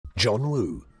John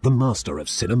Woo, the master of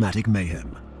cinematic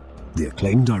mayhem. The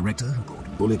acclaimed director who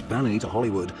brought bullet ballet to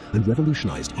Hollywood and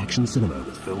revolutionized action cinema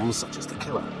with films such as The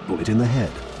Killer, Bullet in the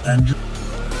Head, and...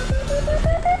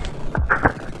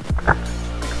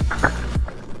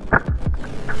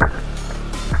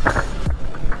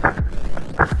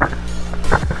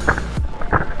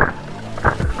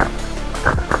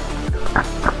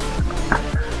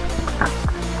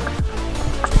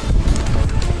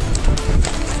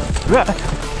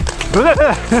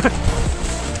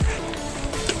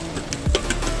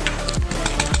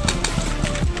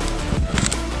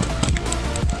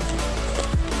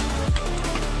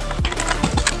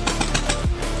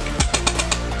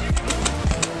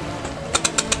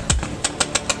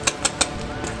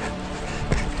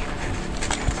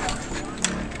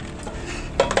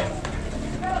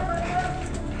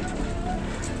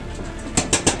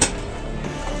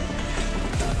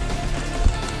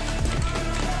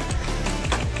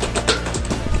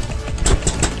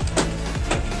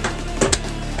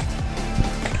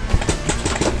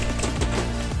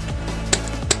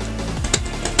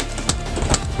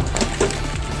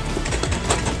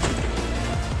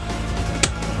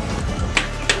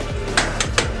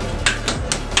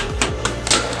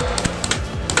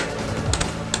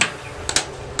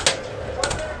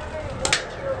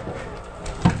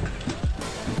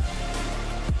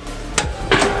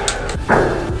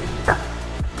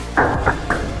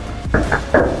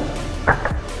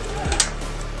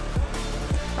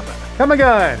 How am I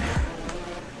going?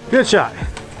 Good shot.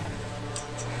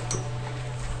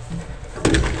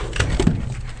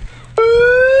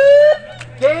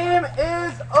 Game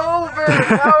is over.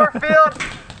 Power field.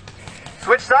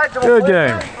 Switch sides and we'll Good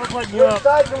game. Switch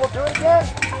sides and we'll do it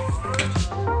again.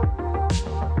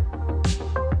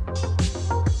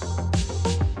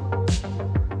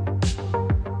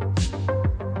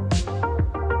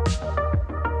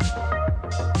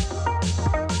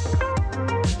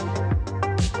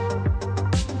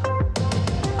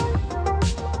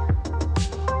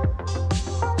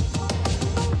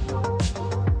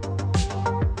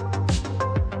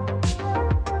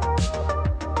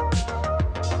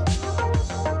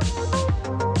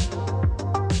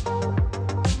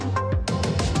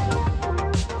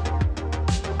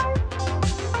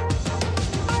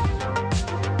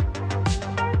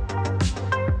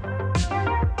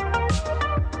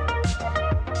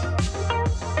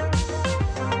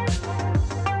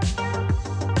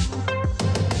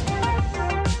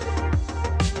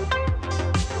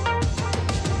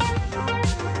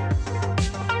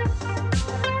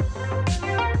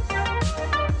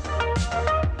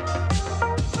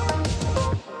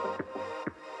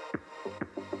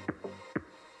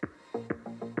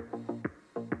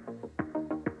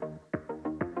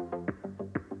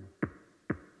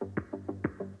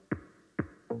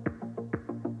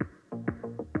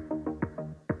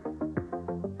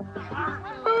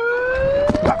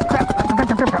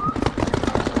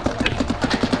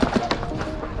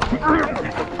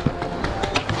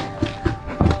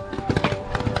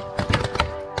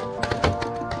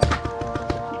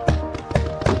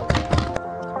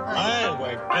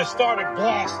 Anyway, I started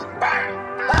blasting. Bang!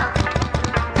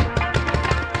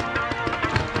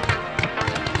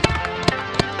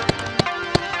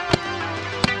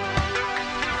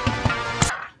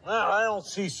 Well, I don't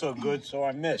see so good, so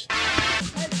I missed.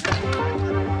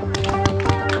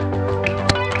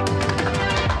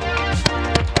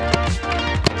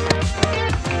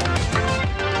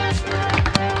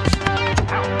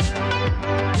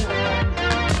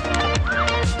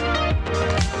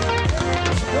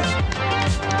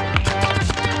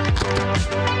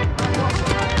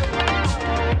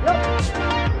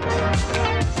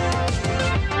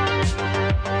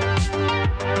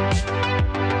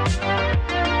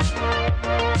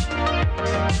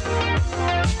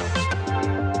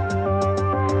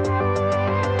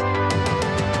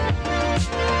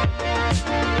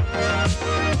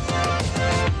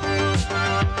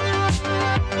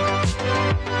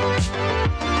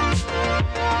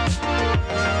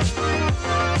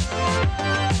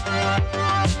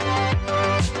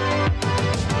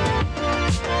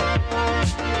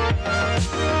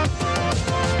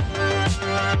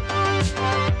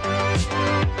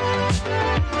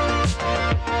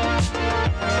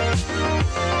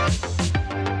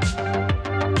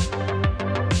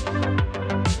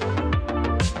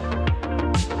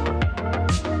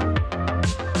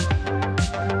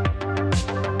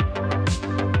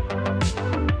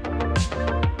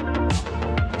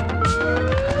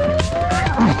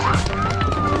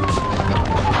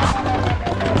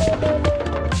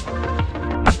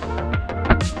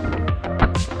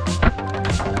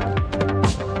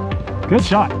 Good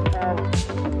shot.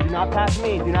 Do not pass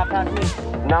me. Do not pass me.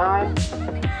 9,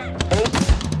 8,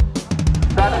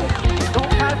 7.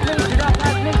 Don't pass me. Do not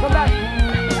pass me. Come back.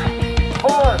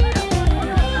 4,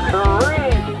 3,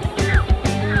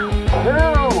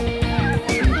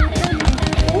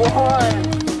 2,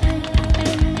 1.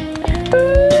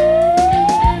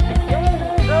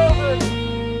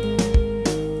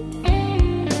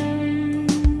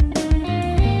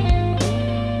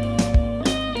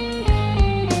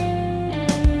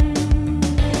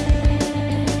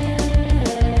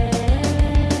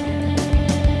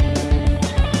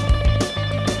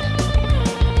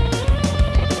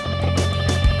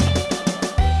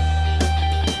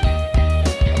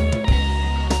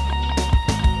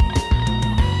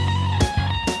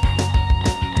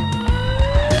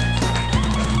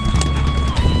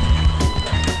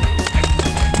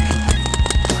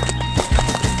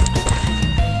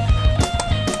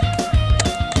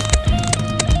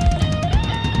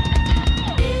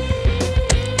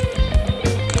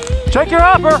 Check your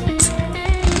upper.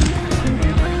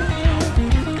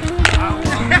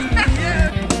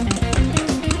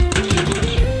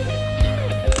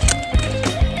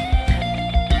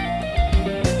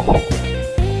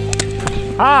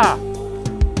 Ah,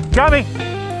 got me.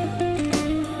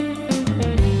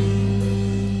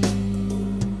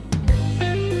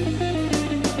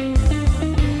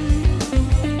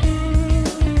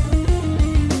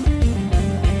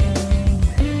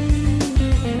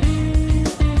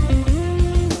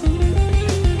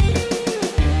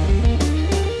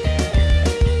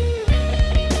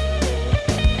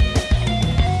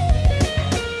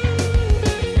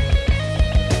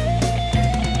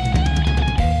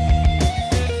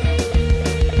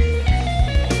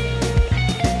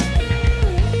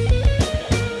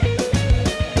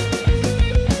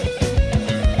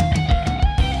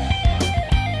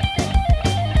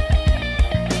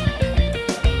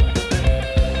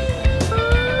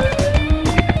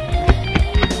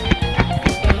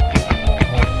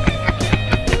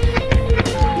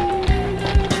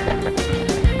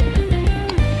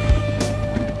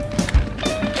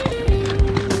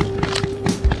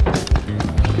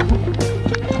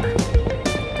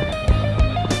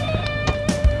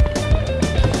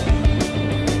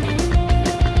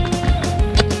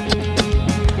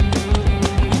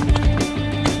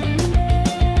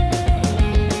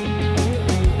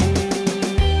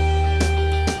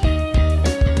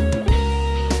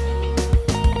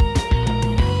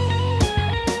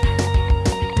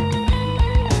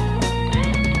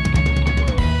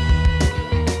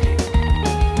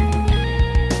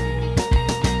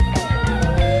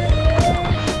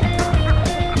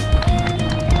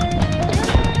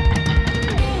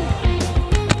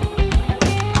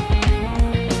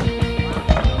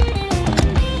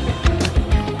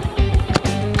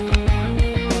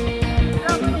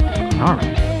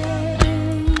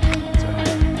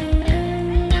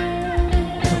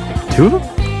 Two of them?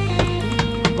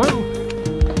 Whoa.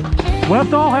 Left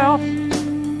dollhouse.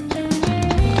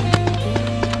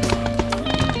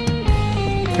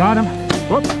 Got him.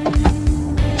 Whoop.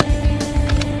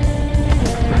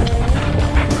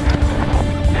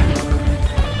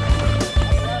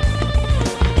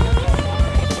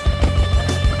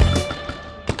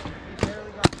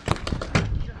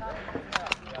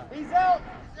 He's out.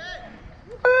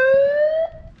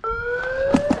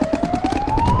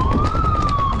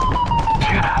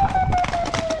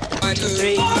 1, 2,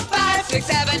 3, 4, 5, 6,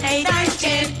 7, 8, 9,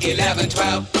 10, 11,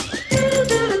 12.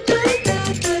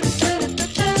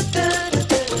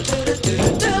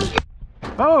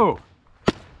 Oh!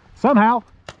 Somehow.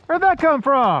 Where'd that come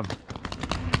from?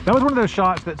 That was one of those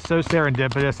shots that's so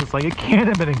serendipitous. It's like, it can't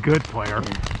have been a good player.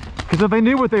 Because if they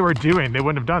knew what they were doing, they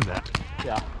wouldn't have done that.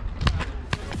 Yeah.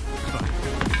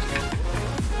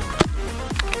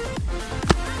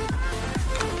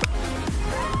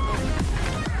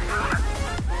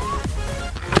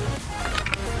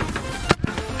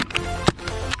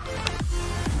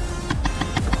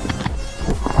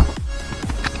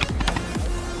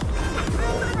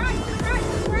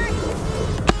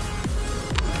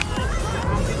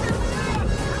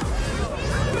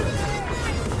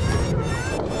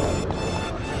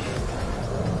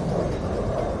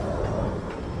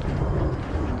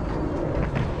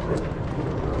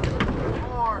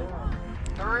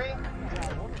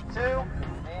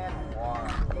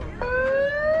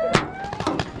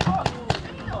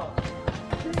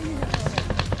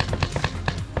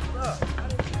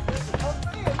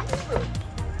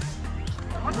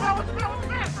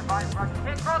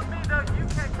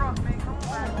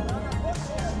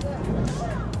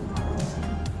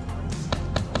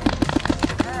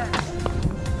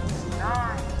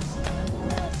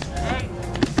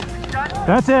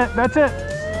 That's it. That's it.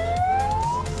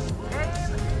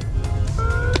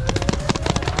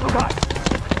 Oh, God.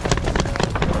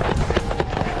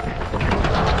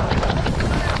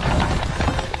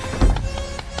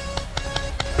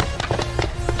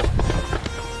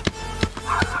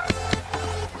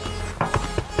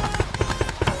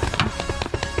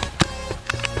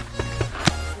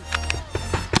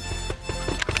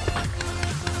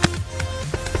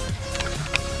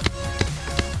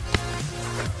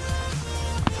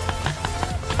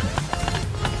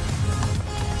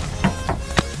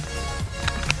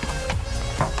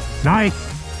 Nice.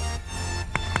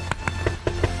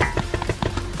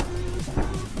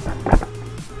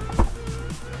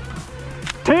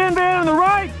 Tan band on the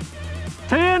right.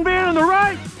 Tan band on the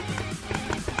right.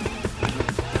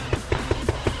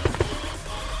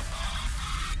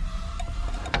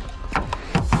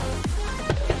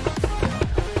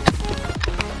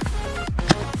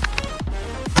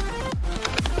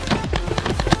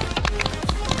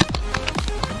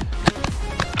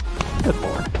 Good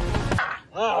Lord.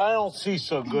 Well, I don't see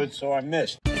so good, so I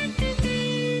missed.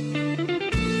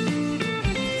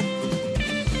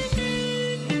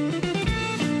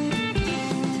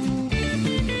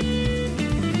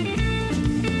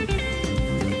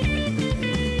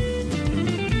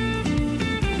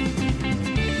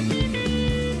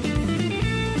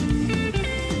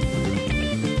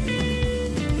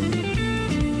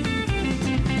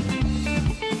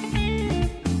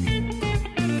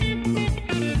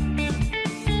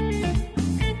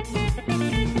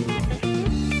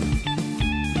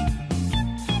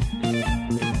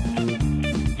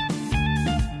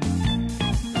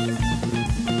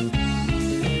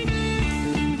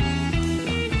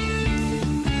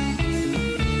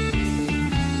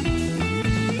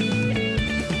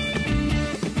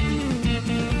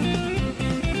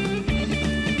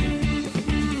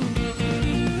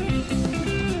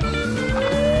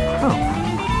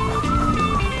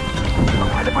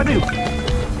 I do.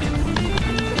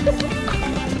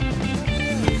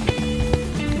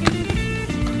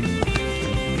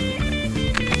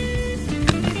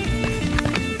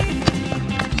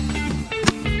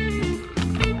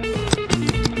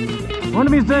 One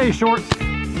of these days, Shorts.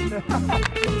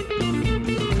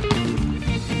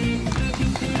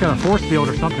 Got a force field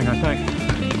or something, I think.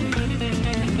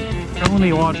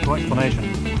 Only logical explanation.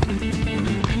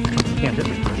 Can't hit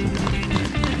this person.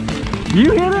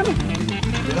 You hit him?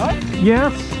 Did I?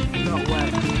 Yes. No way.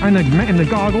 In the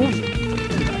goggles.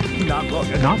 Not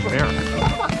looking. Not fair.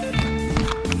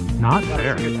 Not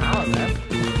fair.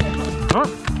 Oh.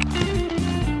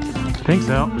 Pink's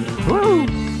out. Woo!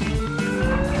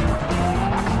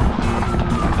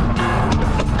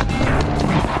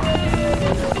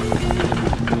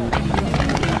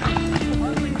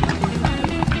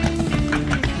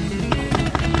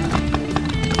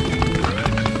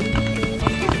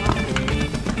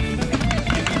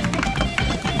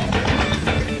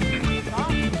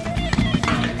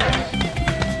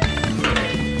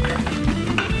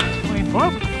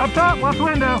 Whoop! Up top, left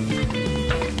window.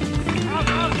 Out,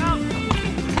 out, out.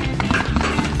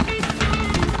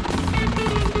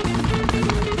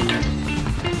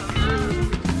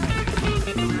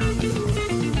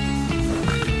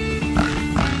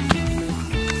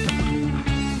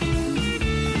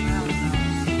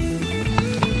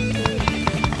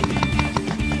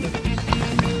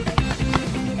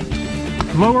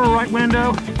 Lower right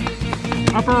window,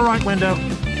 upper right window.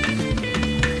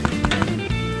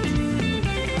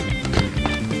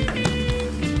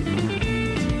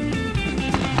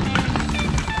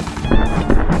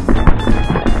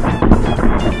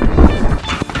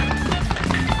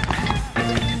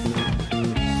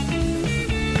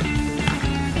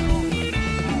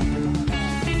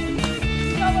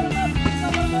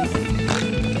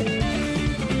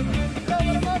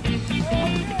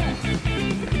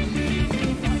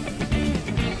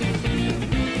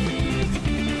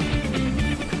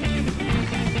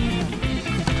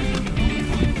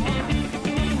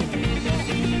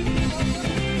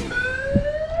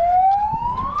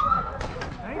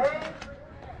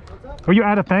 Were you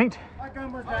out of paint? My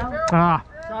gun was down. Ah,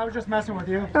 So I was just messing with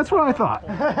you. that's what I thought.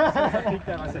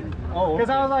 Because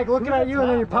I was like looking at you and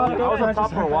then you popped up. I was on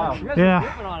top for a while. Yeah.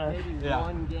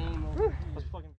 Yeah.